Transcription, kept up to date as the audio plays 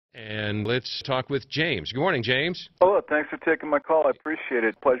And let's talk with James. Good morning, James. Hello, thanks for taking my call. I appreciate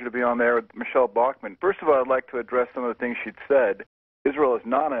it. Pleasure to be on there with Michelle Bachmann. First of all, I'd like to address some of the things she'd said. Israel is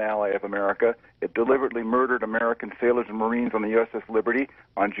not an ally of America. It deliberately murdered American sailors and Marines on the USS Liberty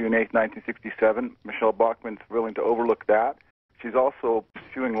on June 8, 1967. Michelle Bachmann's willing to overlook that. She's also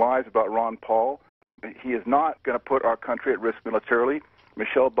spewing lies about Ron Paul. He is not going to put our country at risk militarily.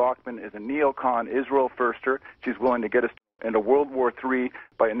 Michelle Bachmann is a neocon Israel firster. She's willing to get us into World War III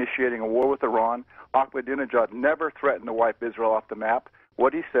by initiating a war with Iran. Ahmadinejad never threatened to wipe Israel off the map.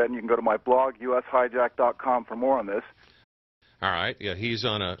 What he said, and you can go to my blog, ushijack.com, for more on this. All right. Yeah, he's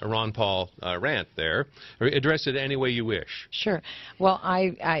on a Ron Paul rant there. Address it any way you wish. Sure. Well,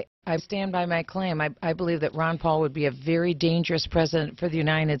 I stand by my claim. I believe that Ron Paul would be a very dangerous president for the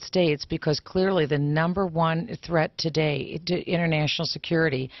United States because clearly the number one threat today to international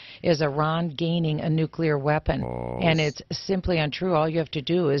security is Iran gaining a nuclear weapon. And it's simply untrue. All you have to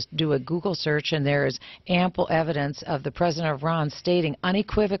do is do a Google search, and there is ample evidence of the president of Iran stating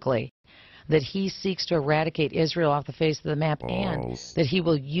unequivocally that he seeks to eradicate Israel off the face of the map and that he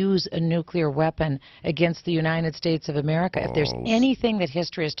will use a nuclear weapon against the United States of America. If there's anything that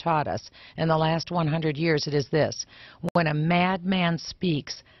history has taught us in the last 100 years, it is this. When a madman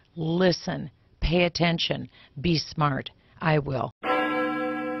speaks, listen, pay attention, be smart. I will.